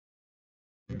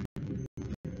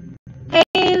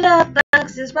up,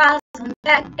 folks? It's Roslynn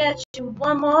back at you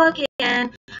one more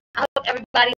again. I hope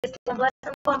everybody is doing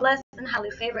blessed, and highly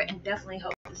favored, and definitely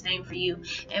hope the same for you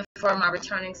and for my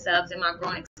returning subs and my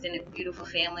growing extended beautiful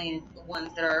family and the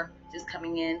ones that are just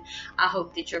coming in. I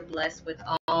hope that you're blessed with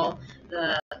all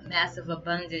the massive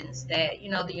abundance that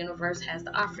the universe has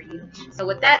to offer you. So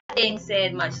with that being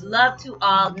said, much love to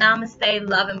all. Namaste,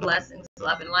 love and blessings,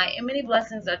 love and light, and many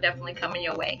blessings are definitely coming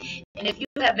your way. And if you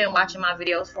have been watching my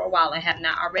videos for a while and have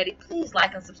not already, please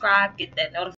like and subscribe, get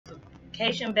that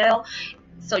notification bell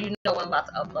so you know when I'm about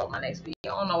to upload my next video. I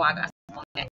don't know why I got on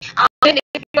that. And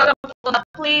if you're going to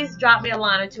please drop me a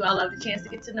line or two. I love the chance to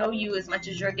get to know you as much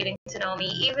as you're getting to know me,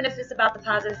 even if it's about the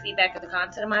positive feedback of the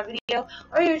content of my video,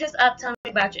 or you're just up telling me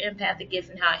about your empathic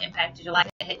gift and how it impacted your life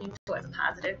and heading you towards a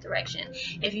positive direction.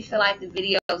 If you feel like the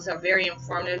videos are very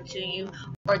informative to you,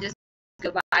 or just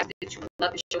good vibes that you would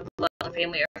love to show love to a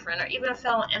family or a friend, or even a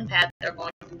fellow empath that are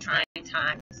going through trying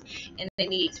times and they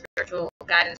need spiritual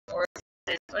guidance or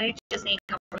they just need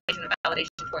confirmation or validation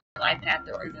for your life path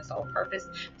or even soul purpose,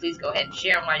 please go ahead and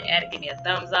share. And while you're at it, give me a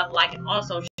thumbs up, like, and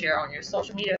also share on your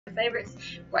social media favorites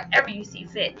wherever you see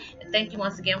fit. And thank you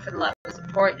once again for the love and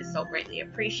support. It's so greatly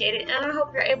appreciated, and I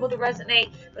hope you're able to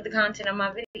resonate with the content of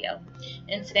my video.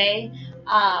 And today,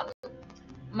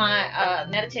 my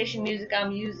meditation music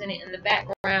I'm using it in the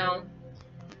background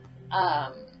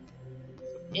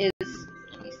is,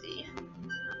 let me see,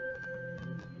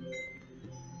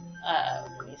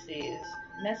 is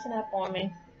messing up on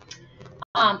me.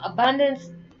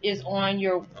 Abundance is on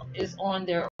your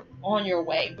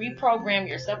way. Reprogram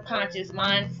your subconscious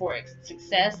mind for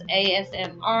success.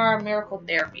 ASMR miracle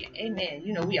therapy. Amen.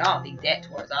 We all need that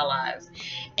towards our lives.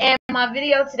 And my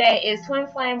video today is Twin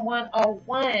Flame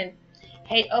 101.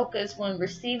 Heyoka is when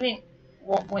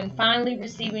finally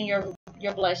receiving your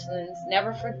blessings.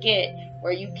 Never forget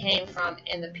where you came from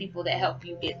and the people that helped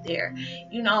you get there.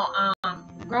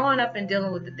 Growing up and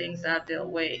dealing with the things that I deal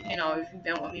with, if you've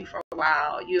been with me for a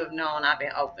while, you have known I've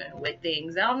been open with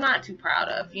things that I'm not too proud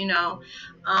of,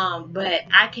 but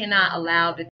I cannot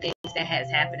allow the things that has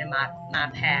happened in my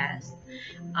past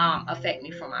affect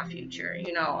me for my future.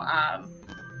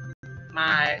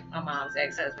 My mom's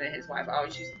ex-husband and his wife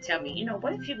always used to tell me,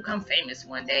 what if you become famous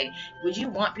one day? Would you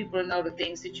want people to know the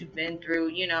things that you've been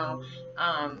through? You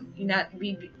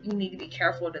need to be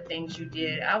careful of the things you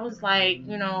did. I was like,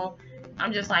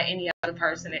 I'm just like any other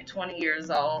person at 20 years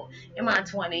old. In my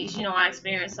 20s, I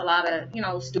experienced a lot of,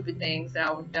 stupid things that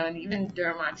I've done. Even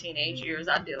during my teenage years,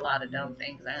 I did a lot of dumb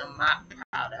things that I'm not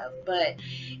proud of. But,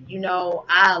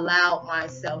 I allowed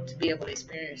myself to be able to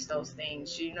experience those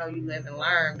things. You live and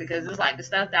learn, because it's like the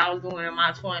stuff that I was doing in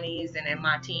my 20s and in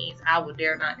my teens, I would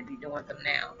dare not to be doing them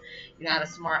now. I had a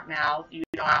smart mouth.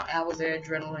 I was an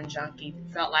adrenaline junkie.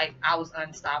 Felt like I was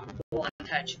unstoppable,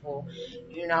 untouchable.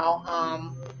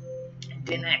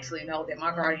 Didn't actually know that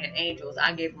my guardian angels,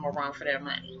 I gave them a run for their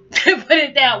money. Put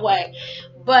it that way.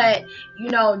 But,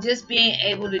 just being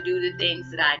able to do the things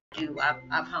that I do,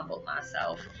 I've humbled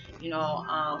myself.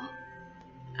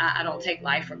 I don't take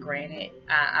life for granted.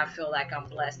 I feel like I'm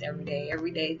blessed every day. Every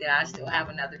day that I still have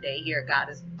another day here, God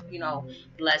has,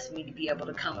 blessed me to be able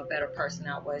to become a better person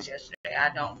I was yesterday. I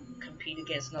don't compete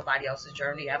against nobody else's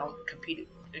journey. I don't compete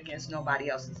against nobody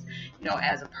else's,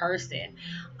 as a person.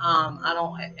 I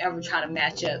don't ever try to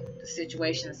match up the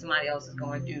situation that somebody else is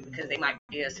going through because they might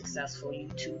be a successful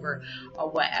YouTuber or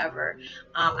whatever.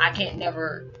 I can't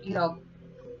never,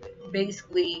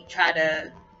 basically try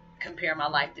to compare my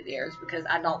life to theirs, because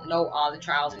I don't know all the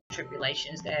trials and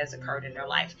tribulations that has occurred in their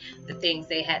life, the things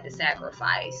they had to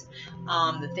sacrifice,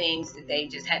 the things that they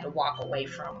just had to walk away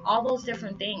from, all those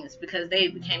different things, because they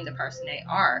became the person they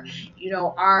are.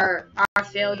 Our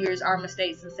failures, our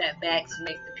mistakes and setbacks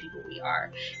make the people we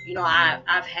are.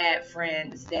 I've had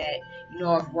friends that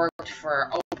have worked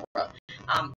for Oprah.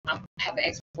 I have an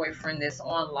ex-boyfriend that's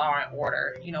on Law and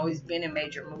Order. He's been in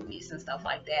major movies and stuff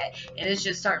like that. And it's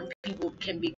just certain people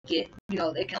can they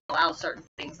can allow certain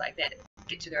things like that to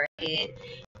get to their head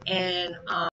and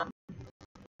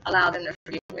allow them to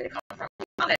forget where they come from.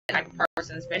 I'm that type of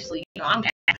person, especially, I'm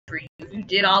happy for you. If you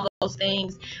did all those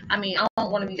things, I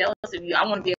don't want to be jealous of you. I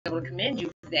want to be able to commend you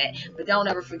for that. But don't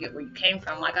ever forget where you came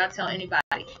from. Like I tell anybody,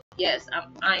 yes,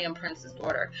 I am Prince's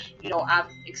daughter. I've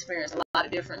experienced a lot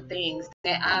of different things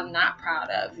that I'm not proud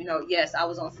of. Yes, I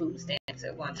was on food stamps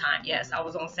at one time. Yes, I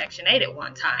was on Section 8 at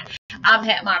one time. I've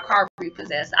had my car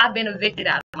repossessed. I've been evicted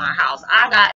out of my house. I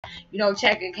got,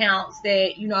 check accounts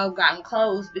that, have gotten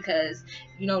closed because,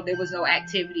 there was no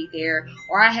activity there.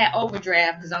 Or I had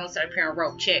overdraft because I started paying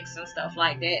rope checks and stuff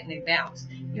like that, and they bounced.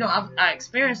 I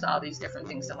experienced all these different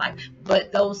things in life.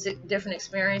 But those different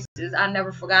experiences, I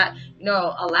never forgot,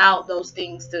 allowed those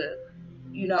things to,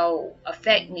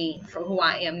 affect me from who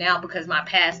I am now, because my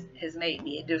past has made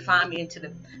me, it defined me into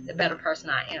the better person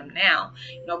I am now.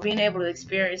 Being able to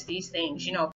experience these things,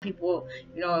 people,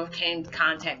 have came to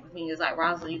contact with me. It's like,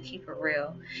 Roslynn, you keep it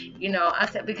real. I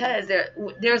said, because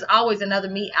there's always another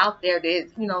me out there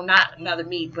that, not another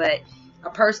me, but a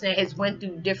person that has went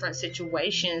through different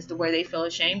situations to where they feel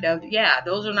ashamed of. Yeah,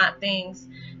 those are not things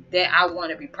that I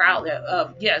want to be proud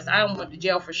of. Yes, I went to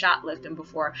jail for shoplifting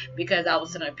before because I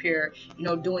was sitting up here,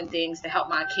 doing things to help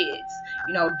my kids,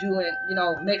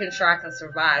 making sure I can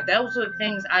survive. Those were the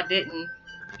things I didn't,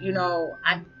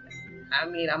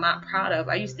 I'm not proud of.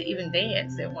 I used to even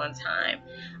dance at one time,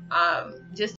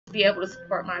 just to be able to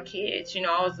support my kids.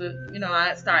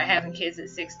 I started having kids at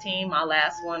 16. My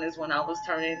last one is when I was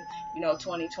turning,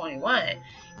 2021.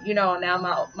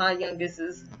 Now my youngest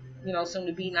is, soon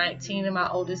to be 19, and my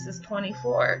oldest is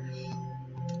 24.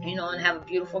 And have a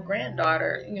beautiful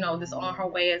granddaughter, that's on her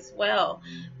way as well.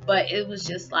 But it was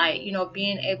just like,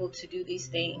 being able to do these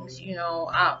things,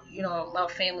 my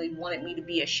family wanted me to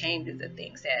be ashamed of the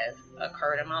things that have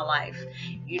occurred in my life.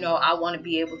 I want to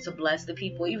be able to bless the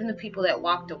people, even the people that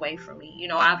walked away from me.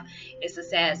 It's a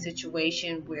sad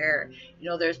situation where,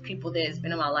 there's people that has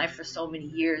been in my life for so many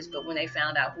years, but when they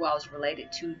found out who I was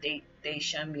related to, they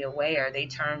shunned me away, or they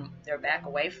turned their back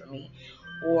away from me.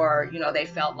 Or, they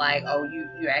felt like, oh,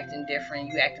 you're acting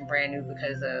different, you acting brand new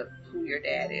because of who your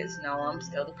dad is. No, I'm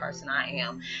still the person I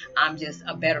am. I'm just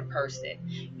a better person.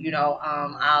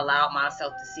 I allowed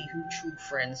myself to see who true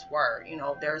friends were.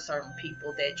 There are certain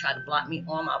people that try to block me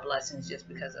on my blessings just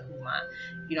because of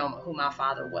who my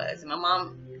father was. And my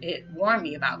mom, it warned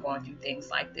me about going through things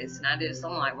like this. And I did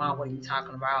something like, Mom, what are you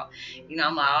talking about?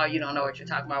 I'm like, oh, you don't know what you're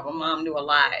talking about. But Mom knew a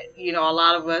lot. A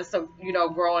lot of us,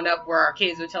 growing up where our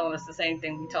kids were telling us the same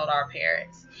thing we told our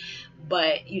parents.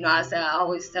 But, I said, I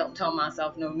always tell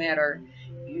myself, no matter,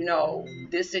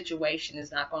 this situation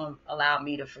is not going to allow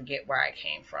me to forget where I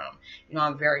came from.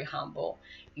 I'm very humble.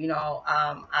 You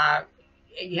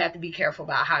have to be careful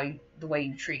about the way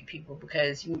you treat people,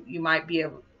 because you might be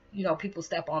able, people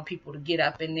step on people to get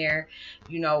up in there,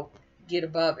 get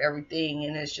above everything.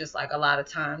 And it's just like a lot of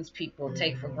times people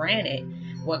take for granted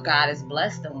what God has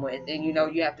blessed them with. And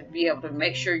you have to be able to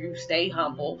make sure you stay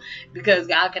humble, because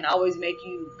God can always make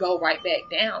you go right back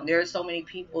down. There are so many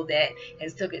people that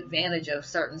has took advantage of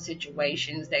certain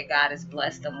situations that God has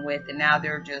blessed them with, and now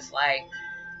they're just like,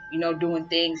 doing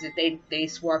things that they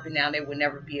swore up and down they would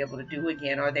never be able to do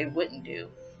again, or they wouldn't do.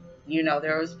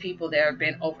 There was people that have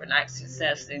been overnight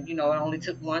success, and it only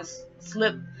took one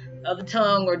slip of the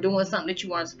tongue or doing something that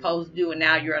you weren't supposed to do, and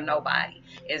now you're a nobody,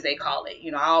 as they call it.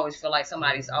 I always feel like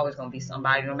somebody's always going to be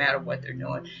somebody, no matter what they're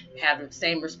doing. Have the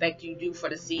same respect you do for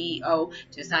the CEO,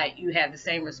 just like you have the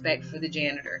same respect for the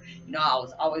janitor. I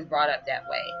was always brought up that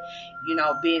way.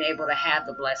 Being able to have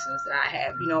the blessings that I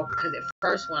have, because at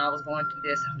first when I was going through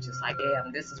this, I'm just like,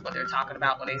 damn, this is what they're talking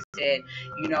about when they said,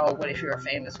 what if you're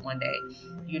famous one day?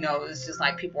 It's just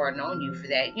like people are knowing you for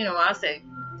that. I said,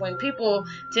 when people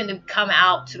tend to come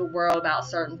out to the world about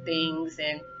certain things,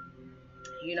 and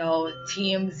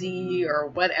TMZ or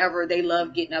whatever, they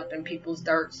love getting up in people's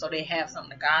dirt so they have something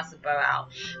to gossip about.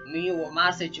 Me, with my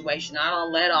situation, I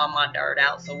don't let all my dirt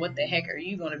out. So what the heck are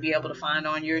you going to be able to find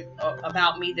on your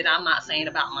about me that I'm not saying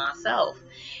about myself?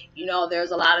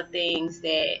 There's a lot of things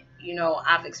that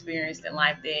I've experienced in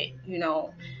life that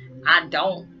I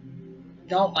don't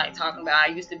like talking about.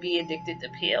 I used to be addicted to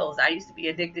pills. I used to be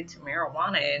addicted to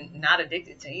marijuana, and not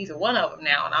addicted to either one of them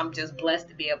now. And I'm just blessed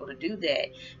to be able to do that.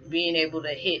 Being able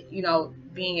to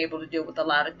being able to deal with a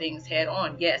lot of things head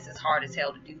on. Yes, it's hard as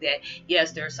hell to do that.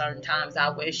 Yes, there are certain times I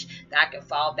wish that I could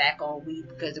fall back on weed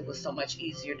because it was so much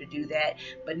easier to do that.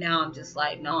 But now I'm just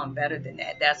like, no, I'm better than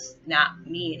that. That's not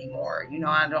me anymore.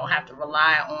 I don't have to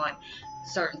rely on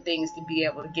certain things to be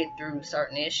able to get through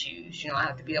certain issues. I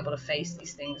have to be able to face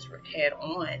these things head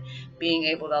on. Being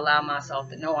able to allow myself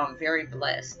to know I'm very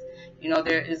blessed.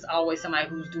 There is always somebody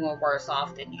who's doing worse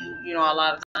off than you. A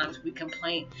lot of times we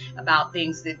complain about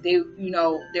things that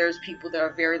there's people that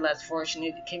are very less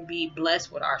fortunate that can be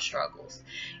blessed with our struggles.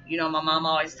 My mom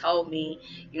always told me,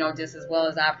 just as well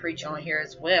as I preach on here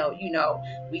as well,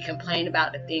 we complain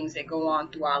about the things that go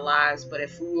on through our lives, but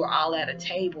if we were all at a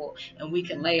table and we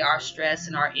can lay our stress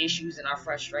and our issues and our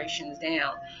frustrations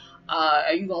down,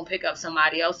 Are you going to pick up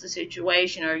somebody else's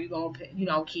situation, or are you going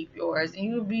to, keep yours? And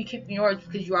you'll be keeping yours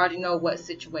because you already know what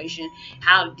situation,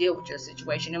 how to deal with your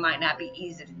situation. It might not be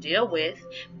easy to deal with,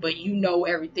 but you know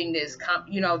everything that is,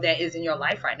 that is in your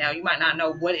life right now. You might not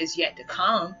know what is yet to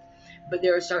come, but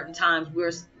there are certain times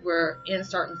we're in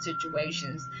certain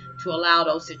situations to allow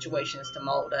those situations to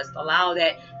mold us, allow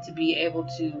that to be able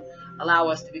to allow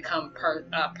us to become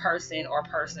a person or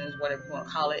persons, whatever you want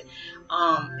to call it,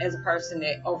 as a person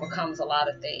that overcomes a lot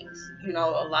of things. A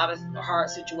lot of hard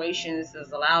situations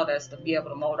has allowed us to be able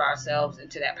to mold ourselves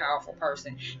into that powerful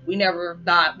person we never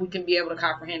thought we can be able to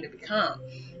comprehend to become.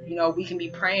 We can be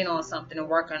praying on something and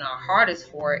working our hardest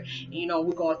for it.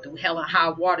 We're going through hell and high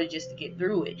water just to get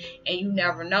through it. And you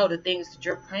never know the things that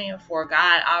you're praying for.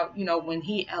 God, when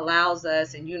He allows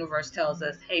us and universe tells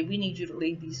us, hey, we need you to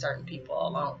leave these certain people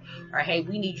alone. Or, hey,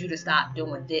 we need you to stop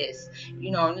doing this.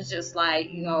 And it's just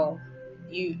like, you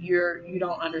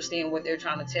don't understand what they're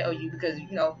trying to tell you, because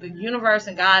the universe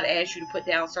and God ask you to put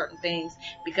down certain things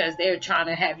because they're trying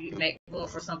to have you make room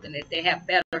for something that they have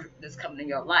better that's coming in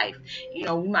your life.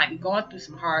 We might be going through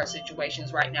some hard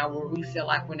situations right now where we feel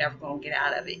like we're never going to get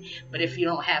out of it, but if you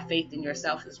don't have faith in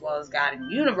yourself as well as God and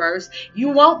the universe, you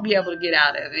won't be able to get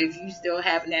out of it if you still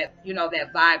have that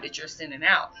that vibe that you're sending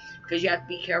out. Because you have to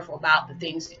be careful about the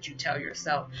things that you tell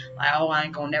yourself, like, oh, I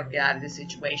ain't gonna never get out of this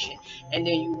situation, and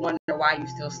then you wonder why you're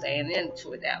still staying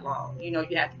into it that long. You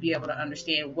have to be able to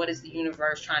understand what is the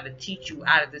universe trying to teach you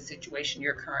out of the situation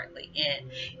you're currently in.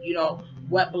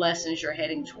 What blessings you're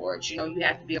heading towards. You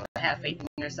have to be able to have faith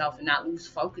in yourself and not lose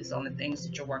focus on the things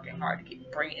that you're working hard to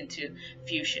bring into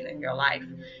fusion in your life.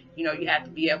 You have to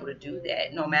be able to do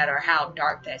that no matter how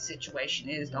dark that situation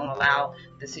is. Don't allow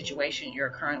the situation you're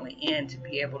currently in to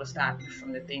be able to stop you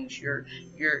from the things you're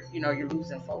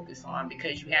losing focus on,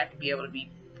 because you have to be able to be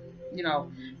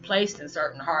placed in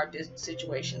certain hard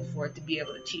situations for it to be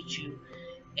able to teach you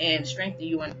and strengthen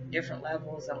you on different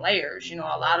levels and layers. A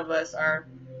lot of us are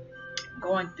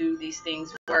going through these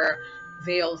things where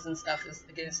veils and stuff is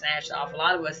getting snatched off. A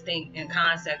lot of us think in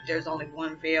concept there's only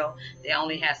one veil that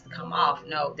only has to come off.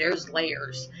 No, there's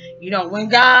layers. When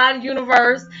God,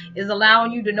 universe, is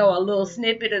allowing you to know a little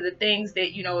snippet of the things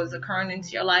that is occurring into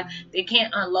your life, they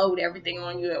can't unload everything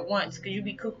on you at once, because you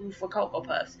be cuckoo for Cocoa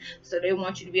Puffs. So they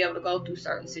want you to be able to go through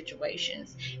certain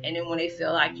situations, and then when they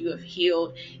feel like you have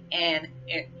healed and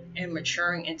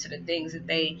maturing into the things that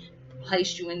they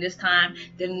placed you in this time,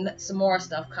 then some more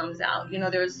stuff comes out.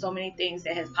 There's so many things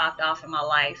that has popped off in my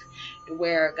life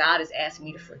where God is asking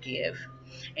me to forgive,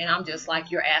 and I'm just like,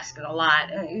 you're asking a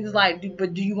lot. And He's like,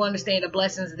 but do you understand the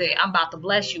blessings that I'm about to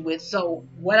bless you with? So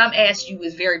what I'm asking you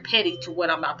is very petty to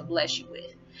what I'm about to bless you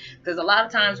with. Because a lot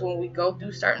of times when we go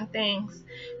through certain things,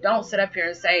 don't sit up here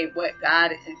and say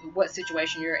what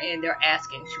situation you're in, they're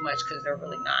asking too much, because they're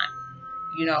really not.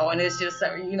 And it's just,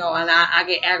 and I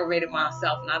get aggravated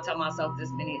myself, and I tell myself this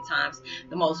many times,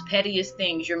 the most pettiest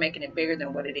things, you're making it bigger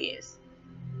than what it is.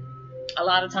 A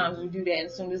lot of times we do that, and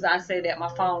as soon as I say that, my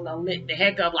phone done lit the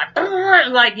heck up,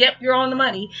 like, yep, you're on the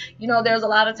money. There's a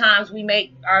lot of times we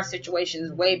make our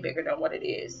situations way bigger than what it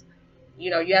is.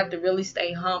 You have to really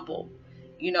stay humble,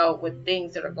 with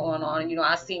things that are going on.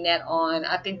 I've seen that on,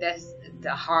 I think that's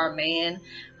the Hard Man.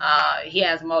 He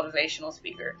has a motivational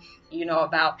speaker,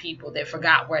 about people that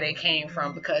forgot where they came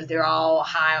from because they're all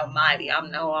high and mighty.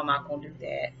 I'm not going to do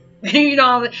that.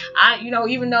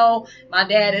 Even though my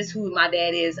dad is who my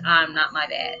dad is, I'm not my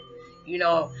dad.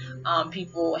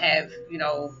 People have,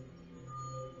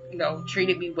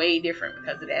 treated me way different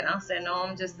because of that. And I said, no,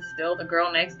 I'm just still the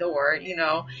girl next door.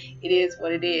 It is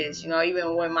what it is.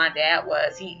 Even when my dad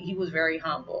was, he was very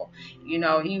humble. He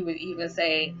would even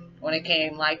say, when it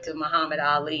came like to Muhammad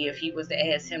Ali, if he was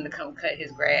to ask him to come cut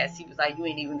his grass, he was like, you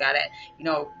ain't even got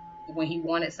to, when he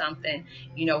wanted something,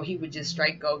 he would just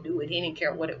straight go do it. He didn't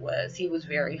care what it was. He was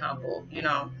very humble,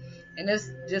 and it's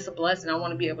just a blessing. I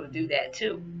want to be able to do that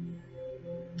too.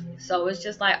 So it's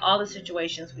just like all the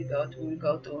situations we go through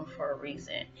them for a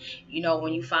reason.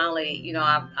 When you finally,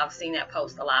 I've seen that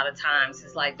post a lot of times.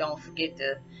 It's like, don't forget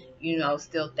to,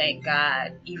 still thank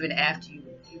God even after you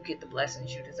get the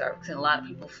blessings you deserve. Because a lot of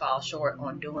people fall short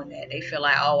on doing that. They feel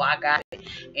like, oh, I got it.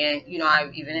 And,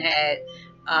 I've even had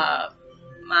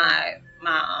my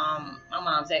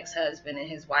mom's ex-husband and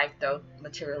his wife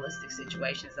materialistic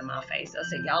situations in my face. They'll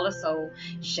say, y'all are so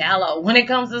shallow when it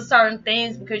comes to certain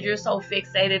things because you're so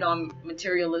fixated on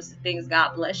materialistic things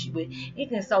God bless you with. He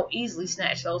can so easily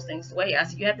snatch those things away. I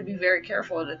said, you have to be very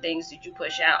careful of the things that you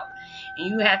push out. And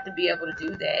you have to be able to do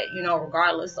that,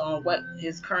 regardless on what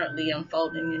is currently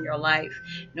unfolding in your life,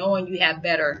 knowing you have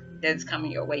better that's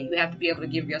coming your way. You have to be able to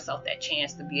give yourself that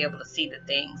chance to be able to see the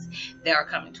things that are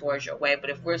coming towards your way. But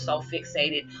if we're so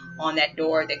fixated on that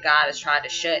door that God has tried to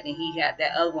shut and he had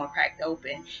that other one cracked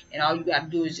open and all you got to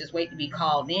do is just wait to be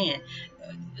called in,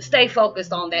 stay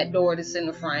focused on that door that's in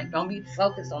the front. Don't be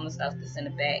focused on the stuff that's in the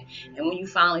back. And when you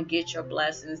finally get your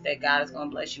blessings that God is going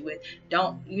to bless you with,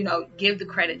 don't, give the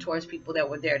credit towards people that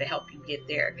were there to help you get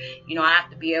there. I have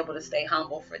to be able to stay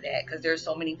humble for that because there's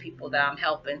so many people that I'm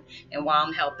helping. And while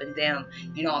I'm helping them,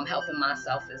 I'm helping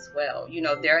myself as well.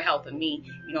 They're helping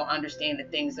me, understand the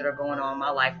things that are going on in my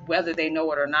life, whether they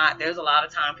know it or not. There's a lot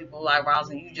of time people like,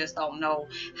 Roslynn, you just don't know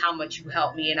how much you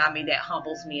help me. And I mean, that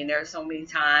humbles me. And there's so many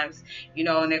times,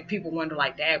 and if people wonder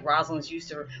like, Dad, Roslyn's used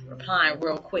to replying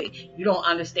real quick. You don't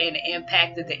understand the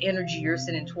impact of the energy you're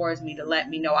sending towards me to let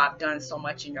me know I've done so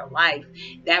much in your life.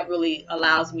 That really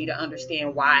allows me to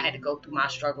understand why I had to go through my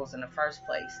struggles in the first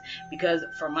place. Because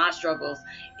for my struggles,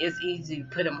 it's easy to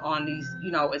put them on these,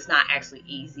 it's not actually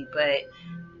easy, but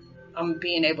I'm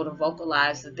being able to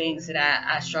vocalize the things that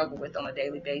I struggle with on a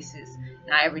daily basis.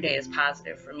 Not every day is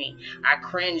positive for me. I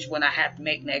cringe when I have to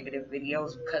make negative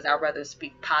videos because I'd rather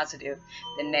speak positive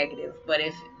than negative. But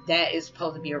if that is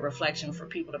supposed to be a reflection for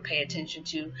people to pay attention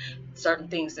to certain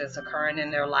things that's occurring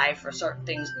in their life or certain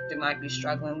things that they might be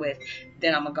struggling with,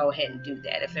 then I'm going to go ahead and do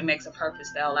that. If it makes a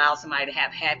purpose to allow somebody to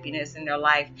have happiness in their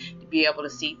life, to be able to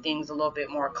see things a little bit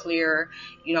more clear,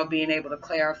 being able to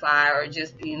clarify or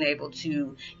just being able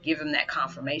to give them that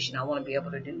confirmation, I want to be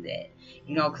able to do that,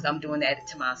 because I'm doing that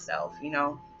to myself.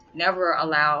 Never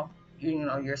allow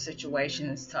your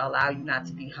situations to allow you not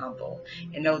to be humble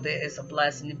and know that it's a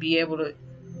blessing to be able to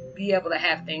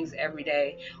have things every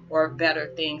day or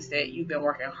better things that you've been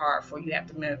working hard for. You have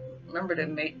to remember to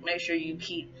make sure you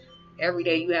keep every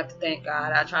day. You have to thank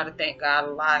God. I try to thank God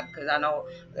a lot because I know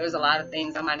there's a lot of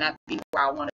things I might not be where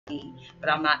I want to be, but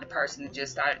I'm not the person that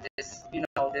just started this,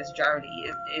 this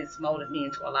journey. It's molded me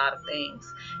into a lot of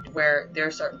things where there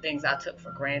are certain things I took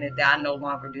for granted that I no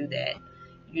longer do that.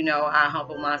 I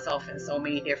humble myself in so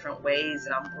many different ways,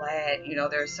 and I'm glad,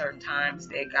 there are certain times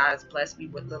that God has blessed me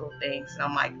with little things, and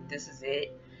I'm like, this is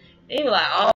it. And you're like,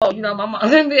 oh, my mom, like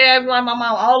my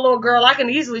mom, oh, little girl, I can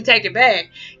easily take it back.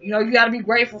 You got to be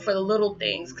grateful for the little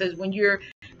things, because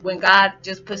when God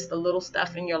just puts the little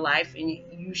stuff in your life and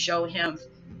you show him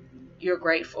you're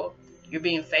grateful, you're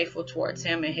being faithful towards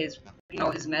him and his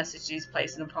message he's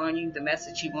placing upon you, the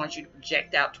message he wants you to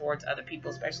project out towards other people,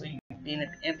 especially being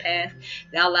an empath,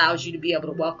 that allows you to be able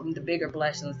to welcome the bigger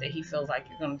blessings that he feels like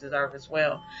you're going to deserve as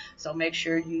well. So make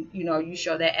sure you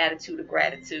show that attitude of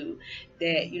gratitude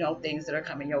that things that are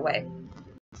coming your way.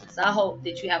 So I hope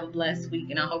that you have a blessed week,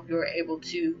 and I hope you're able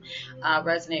to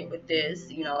resonate with this.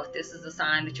 If this is a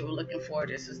sign that you were looking for,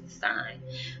 this is the sign.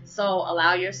 So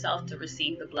allow yourself to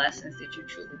receive the blessings that you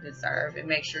truly deserve, and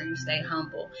make sure you stay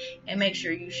humble, and make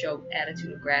sure you show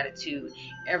attitude of gratitude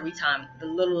every time, the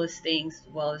littlest things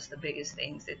as well as the biggest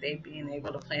things that they've been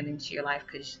able to plan into your life,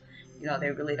 because they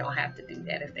really don't have to do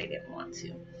that if they didn't want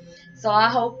to. So I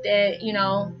hope that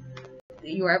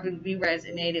you were able to be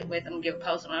resonated with. I'm going to give a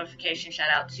post notification shout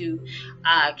out to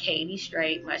Katie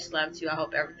Straight. Much love to you. I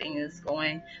hope everything is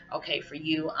going okay for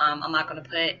you. I'm not going to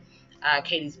put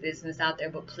Katie's business out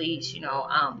there, but please,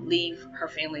 leave her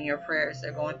family in your prayers.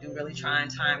 They're going through really trying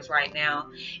times right now,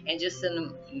 and just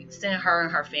send her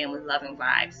and her family loving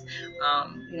vibes.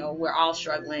 We're all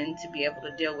struggling to be able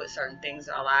to deal with certain things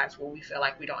in our lives where we feel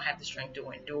like we don't have the strength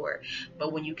to endure.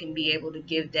 But when you can be able to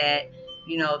give that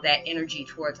that energy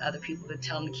towards other people, to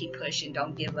tell them to keep pushing,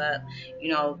 don't give up.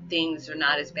 Things are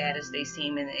not as bad as they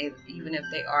seem, and even if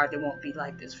they are, they won't be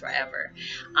like this forever.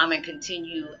 And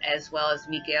continue, as well as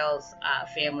Miguel's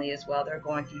family as well. They're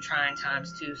going through trying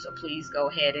times too, so please go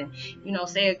ahead and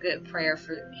say a good prayer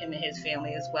for him and his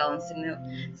family as well,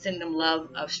 and send them love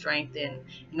of strength and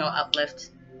uplift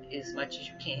as much as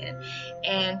you can.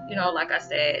 And like I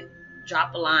said,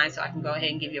 drop a line so I can go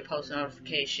ahead and give you a post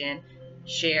notification.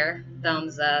 Share,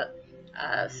 thumbs up,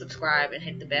 subscribe, and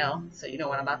hit the bell so you know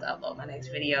when I'm about to upload my next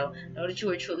video. Know that you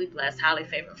are truly blessed, highly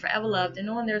favored, forever loved, and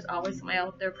knowing there's always somebody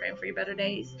out there praying for your better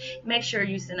days. Make sure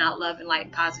you send out love and light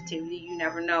and positivity. You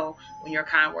never know when your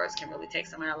kind words can really take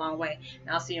somebody a long way. And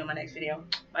I'll see you in my next video.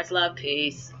 Much love.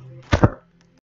 Peace.